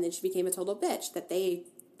successful and then she became a total bitch,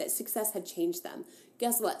 that success had changed them.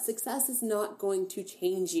 Guess what? Success is not going to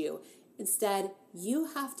change you. Instead, you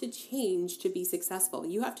have to change to be successful.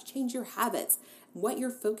 You have to change your habits, what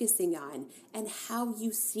you're focusing on, and how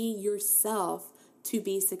you see yourself to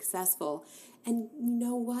be successful. And you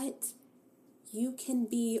know what? You can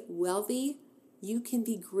be wealthy, you can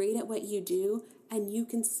be great at what you do, and you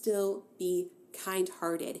can still be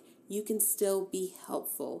kind-hearted. You can still be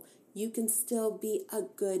helpful. You can still be a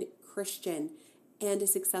good Christian and a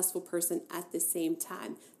successful person at the same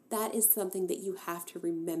time. That is something that you have to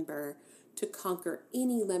remember to conquer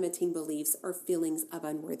any limiting beliefs or feelings of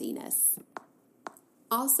unworthiness.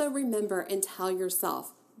 Also remember and tell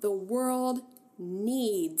yourself, the world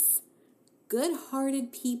needs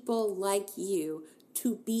good-hearted people like you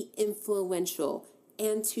to be influential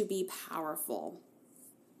and to be powerful.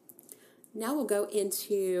 Now we'll go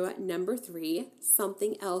into number 3,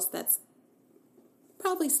 something else that's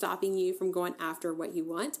probably stopping you from going after what you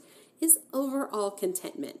want is overall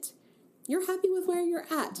contentment. You're happy with where you're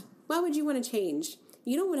at. Why would you want to change?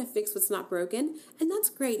 You don't want to fix what's not broken. And that's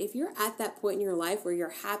great. If you're at that point in your life where you're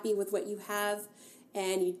happy with what you have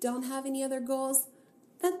and you don't have any other goals,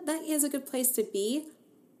 that is a good place to be.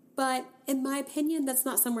 But in my opinion, that's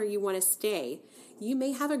not somewhere you want to stay. You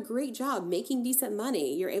may have a great job making decent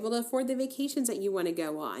money. You're able to afford the vacations that you want to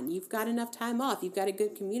go on. You've got enough time off. You've got a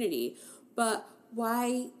good community. But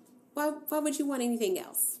why would you want anything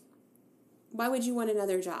else? Why would you want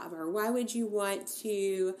another job? Or why would you want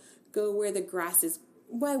to go where the grass is?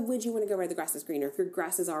 Why would you want to go where the grass is greener if your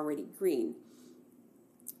grass is already green?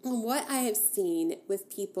 And what I have seen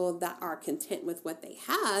with people that are content with what they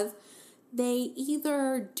have, they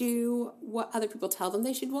either do what other people tell them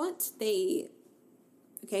they should want.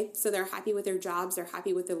 So they're happy with their jobs. They're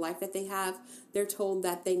happy with the life that they have. They're told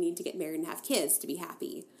that they need to get married and have kids to be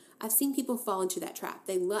happy. I've seen people fall into that trap.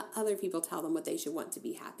 They let other people tell them what they should want to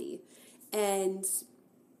be happy. And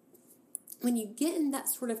when you get in that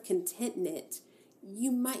sort of contentment,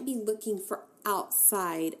 you might be looking for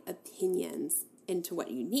outside opinions into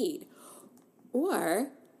what you need.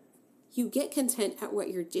 Or you get content at what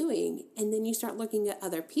you're doing, and then you start looking at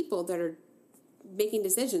other people that are making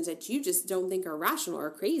decisions that you just don't think are rational or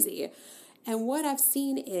crazy. And what I've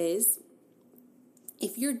seen is,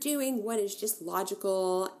 if you're doing what is just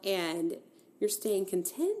logical and you're staying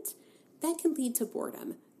content, that can lead to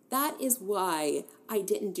boredom. That is why I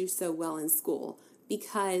didn't do so well in school,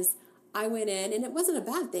 because I went in, and it wasn't a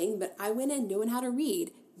bad thing, but I went in knowing how to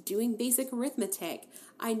read, doing basic arithmetic.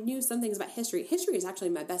 I knew some things about history. History is actually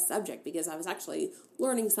my best subject because I was actually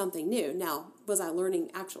learning something new. Now, was I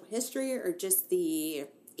learning actual history or just the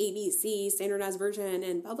ABC standardized version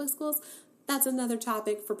in public schools? That's another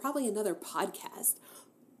topic for probably another podcast.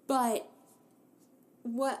 But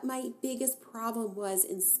what my biggest problem was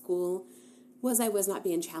in school was I was not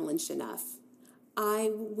being challenged enough.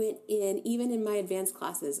 I went in, even in my advanced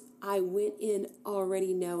classes, I went in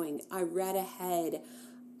already knowing. I read ahead.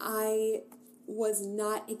 I was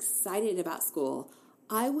not excited about school.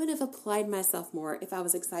 I would have applied myself more if I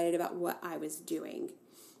was excited about what I was doing.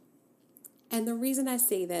 And the reason I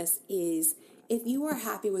say this is, if you are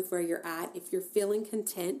happy with where you're at, if you're feeling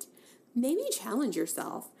content, maybe challenge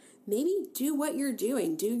yourself. Maybe do what you're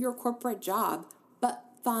doing. Do your corporate job, but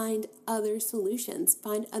find other solutions.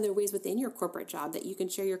 Find other ways within your corporate job that you can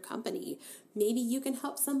share your company. Maybe you can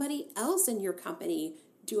help somebody else in your company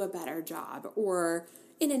do a better job, or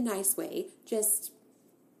in a nice way, just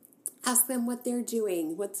ask them what they're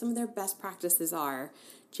doing, what some of their best practices are.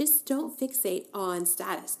 Just don't fixate on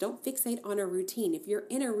status. Don't fixate on a routine. If you're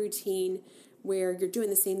in a routine where you're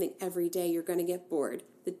doing the same thing every day, you're going to get bored.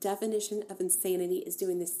 The definition of insanity is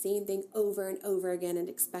doing the same thing over and over again and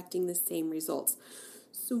expecting the same results.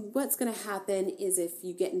 So what's going to happen is, if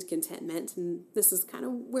you get into contentment, and this is kind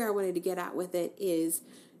of where I wanted to get at with it, is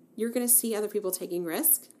you're going to see other people taking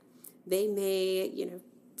risk. They may,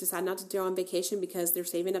 decide not to go on vacation because they're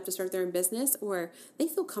saving up to start their own business, or they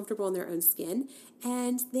feel comfortable in their own skin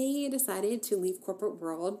and they decided to leave corporate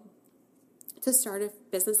world to start a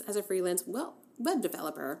business as a freelance web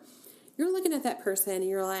developer. You're looking at that person and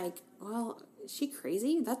you're like, well, is she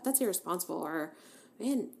crazy? That's irresponsible. Or,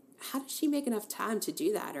 man, how does she make enough time to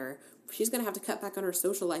do that? Or she's going to have to cut back on her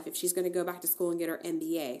social life if she's going to go back to school and get her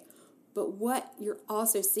MBA. But what you're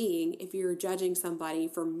also seeing, if you're judging somebody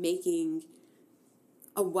for making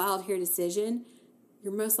a wild hair decision,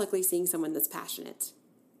 you're most likely seeing someone that's passionate.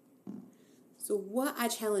 So what I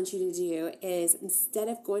challenge you to do is, instead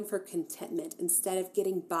of going for contentment, instead of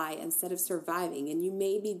getting by, instead of surviving, and you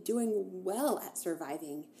may be doing well at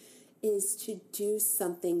surviving, is to do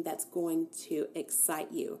something that's going to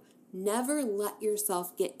excite you. Never let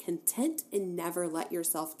yourself get content, and never let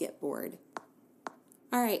yourself get bored.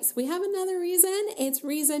 All right, so we have another reason. It's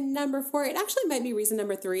reason number 4. It actually might be reason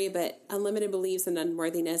number 3, but unlimited beliefs and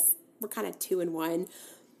unworthiness, we're kind of 2 in 1.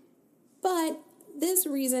 But this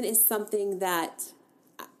reason is something that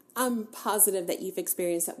I'm positive that you've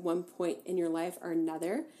experienced at one point in your life or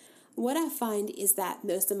another. What I find is that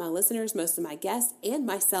most of my listeners, most of my guests, and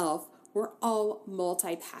myself, we're all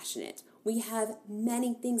multi-passionate. We have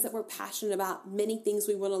many things that we're passionate about, many things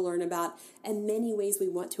we want to learn about, and many ways we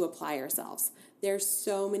want to apply ourselves. There's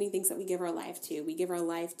so many things that we give our life to. We give our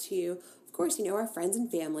life to, of course, our friends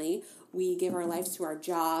and family. We give our lives to our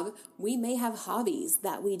job. We may have hobbies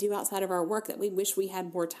that we do outside of our work that we wish we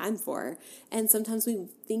had more time for. And sometimes we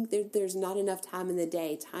think that there's not enough time in the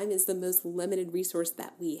day. Time is the most limited resource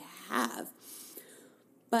that we have.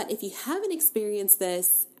 But if you haven't experienced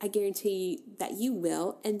this, I guarantee that you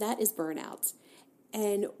will, and that is burnout.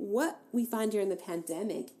 And what we find during the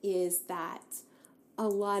pandemic is that a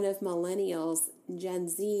lot of millennials, Gen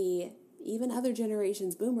Z, even other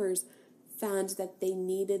generations, boomers, found that they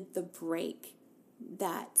needed the break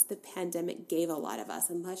that the pandemic gave a lot of us.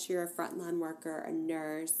 Unless you're a frontline worker, a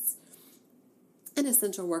nurse, an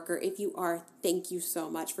essential worker. If you are, thank you so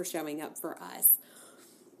much for showing up for us.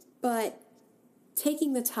 But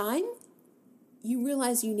taking the time, you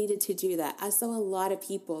realize you needed to do that. I saw a lot of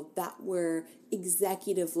people that were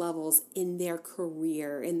executive levels in their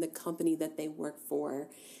career, in the company that they work for,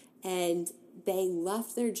 and they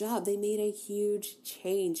left their job. They made a huge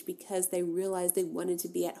change because they realized they wanted to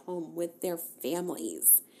be at home with their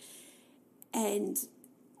families. And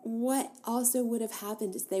what also would have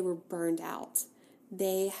happened is they were burned out.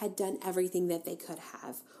 They had done everything that they could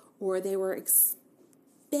have, or they were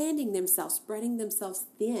expanding themselves, spreading themselves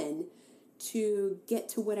thin to get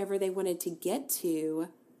to whatever they wanted to get to,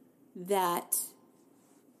 that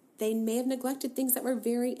they may have neglected things that were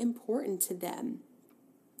very important to them.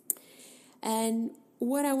 And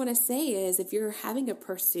what I want to say is, if you're having a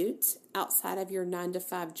pursuit outside of your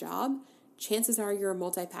 9-to-5 job, chances are you're a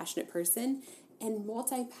multi-passionate person, and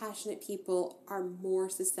multi-passionate people are more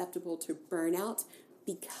susceptible to burnout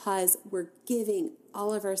because we're giving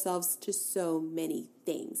all of ourselves to so many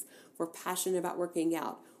things. We're passionate about working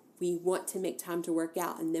out. We want to make time to work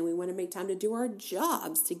out, and then we want to make time to do our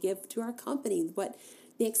jobs, to give to our company what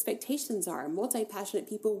the expectations are. Multi-passionate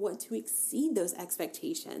people want to exceed those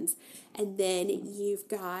expectations. And then you've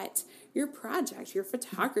got your project, your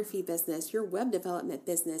photography business, your web development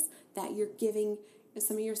business, that you're giving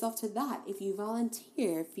some of yourself to that. If you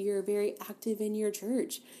volunteer, if you're very active in your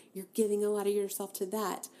church, you're giving a lot of yourself to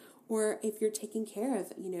that. Or if you're taking care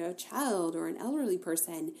of, a child or an elderly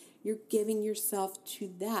person, you're giving yourself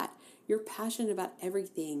to that. You're passionate about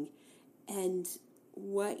everything. And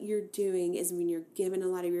what you're doing is, when you're giving a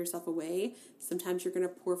lot of yourself away, sometimes you're going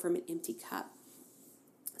to pour from an empty cup.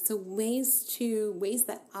 So ways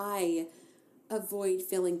that I avoid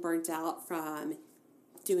feeling burnt out from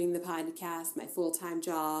doing the podcast, my full-time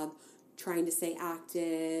job, trying to stay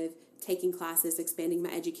active, taking classes, expanding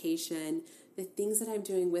my education, the things that I'm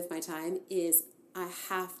doing with my time is I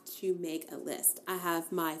have to make a list. I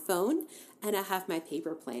have my phone and I have my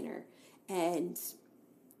paper planner, and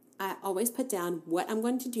I always put down what I'm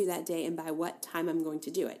going to do that day and by what time I'm going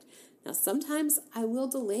to do it. Now, sometimes I will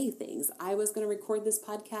delay things. I was going to record this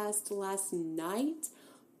podcast last night,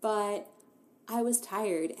 but I was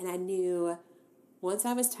tired, and I knew once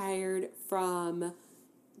I was tired from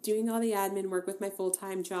doing all the admin work with my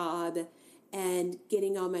full-time job and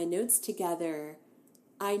getting all my notes together,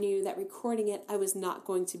 I knew that recording it, I was not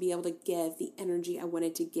going to be able to give the energy I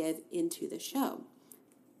wanted to give into the show.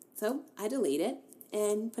 So I delayed it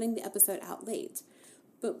and putting the episode out late.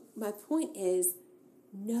 But my point is,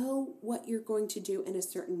 know what you're going to do in a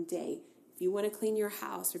certain day. If you want to clean your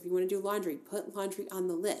house, or if you want to do laundry, put laundry on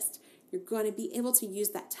the list. You're going to be able to use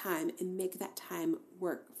that time and make that time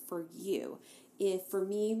work for you. If for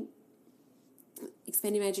me,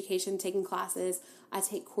 expanding my education, taking classes, I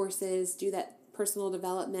take courses, do that personal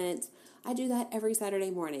development. I do that every Saturday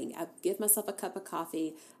morning. I give myself a cup of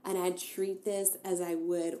coffee, and I treat this as I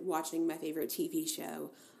would watching my favorite TV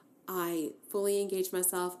show. I fully engage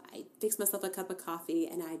myself. I fix myself a cup of coffee,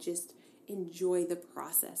 and I just enjoy the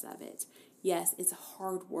process of it. Yes, it's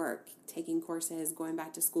hard work, taking courses, going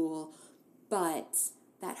back to school, but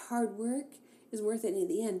that hard work is worth it in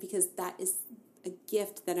the end, because that is a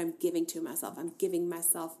gift that I'm giving to myself. I'm giving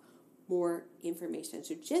myself more information.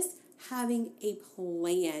 So just having a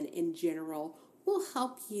plan in general will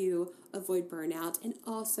help you avoid burnout, and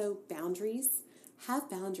also boundaries. Have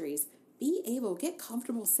boundaries. Get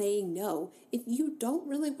comfortable saying no. If you don't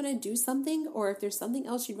really want to do something, or if there's something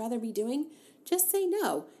else you'd rather be doing, just say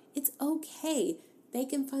no. It's okay. They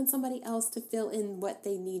can find somebody else to fill in what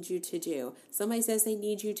they need you to do. Somebody says they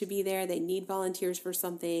need you to be there. They need volunteers for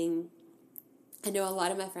something. I know a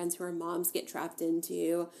lot of my friends who are moms get trapped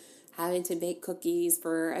into having to bake cookies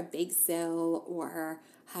for a bake sale, or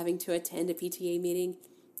having to attend a PTA meeting.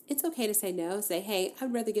 It's okay to say no. Say, hey,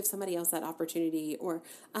 I'd rather give somebody else that opportunity, or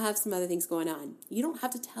I have some other things going on. You don't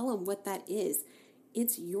have to tell them what that is.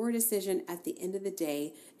 It's your decision at the end of the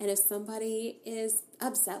day. And if somebody is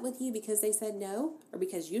upset with you because they said no, or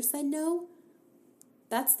because you said no,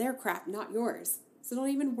 that's their crap, not yours. So don't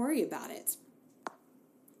even worry about it.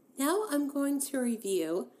 Now I'm going to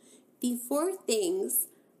review the 4 things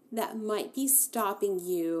that might be stopping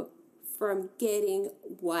you from getting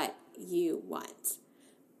what you want.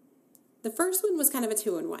 The first one was kind of a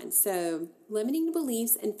 2-in-1. So limiting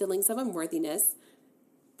beliefs and feelings of unworthiness,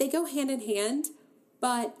 they go hand in hand,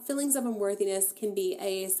 but feelings of unworthiness can be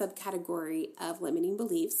a subcategory of limiting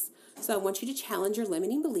beliefs. So I want you to challenge your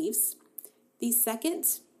limiting beliefs. The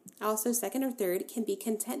second or third, can be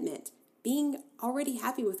contentment. being already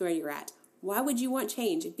happy with where you're at. Why would you want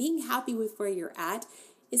change? Being happy with where you're at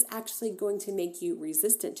is actually going to make you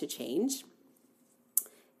resistant to change.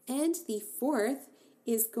 And the fourth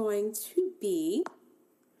is going to be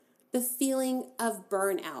the feeling of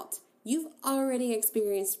burnout. You've already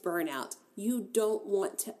experienced burnout. You don't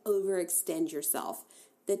want to overextend yourself.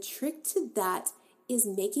 The trick to that is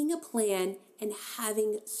making a plan and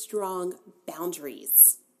having strong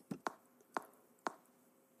boundaries.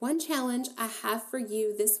 One challenge I have for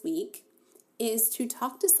you this week is to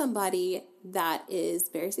talk to somebody that is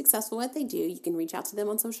very successful at what they do. You can reach out to them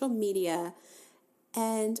on social media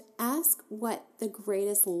and ask what the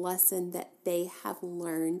greatest lesson that they have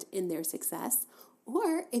learned in their success.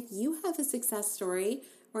 Or if you have a success story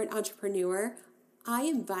or an entrepreneur, I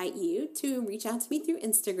invite you to reach out to me through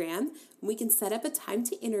Instagram. We can set up a time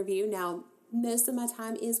to interview. Now, most of my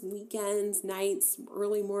time is weekends, nights,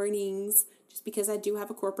 early mornings, just because I do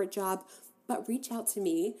have a corporate job. But reach out to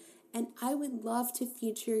me, and I would love to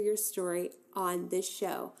feature your story on this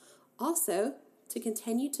show. Also, to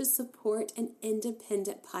continue to support an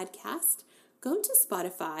independent podcast, go to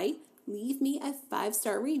Spotify, leave me a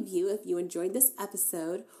 5-star review if you enjoyed this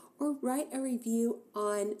episode, or write a review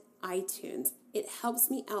on iTunes. It helps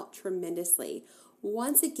me out tremendously.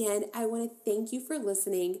 Once again, I want to thank you for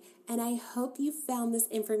listening, and I hope you found this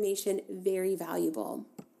information very valuable.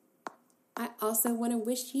 I also want to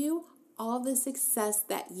wish you all the success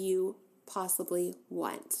that you possibly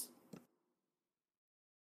want.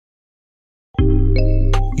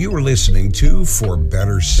 You are listening to For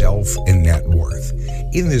Better Self and Net Worth.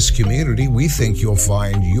 In this community, we think you'll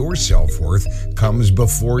find your self-worth comes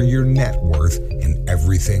before your net worth and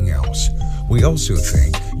everything else. We also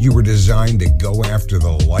think you were designed to go after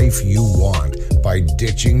the life you want by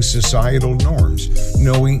ditching societal norms,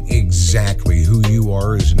 knowing exactly who you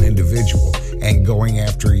are as an individual, and going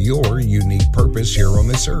after your unique purpose here on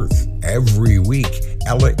this earth. Every week,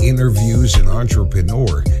 Ella interviews an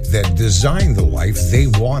entrepreneur that designed the life they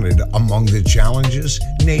wanted among the challenges,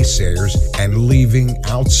 naysayers, and leaving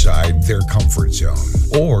outside their comfort zone.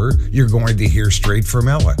 Or you're going to hear straight from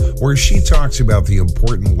Ella, where she talks about the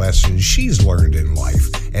important lessons she's learned in life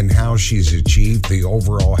and how she's achieved the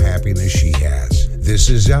overall happiness she has. This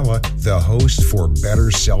is Ella, the host for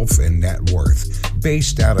Better Self and Net Worth.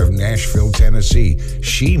 Based out of Nashville, Tennessee,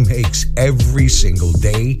 she makes every single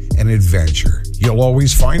day an adventure. You'll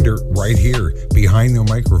always find her right here behind the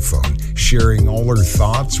microphone, sharing all her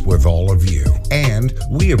thoughts with all of you. And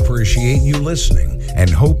we appreciate you listening and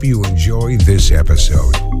hope you enjoy this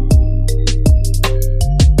episode.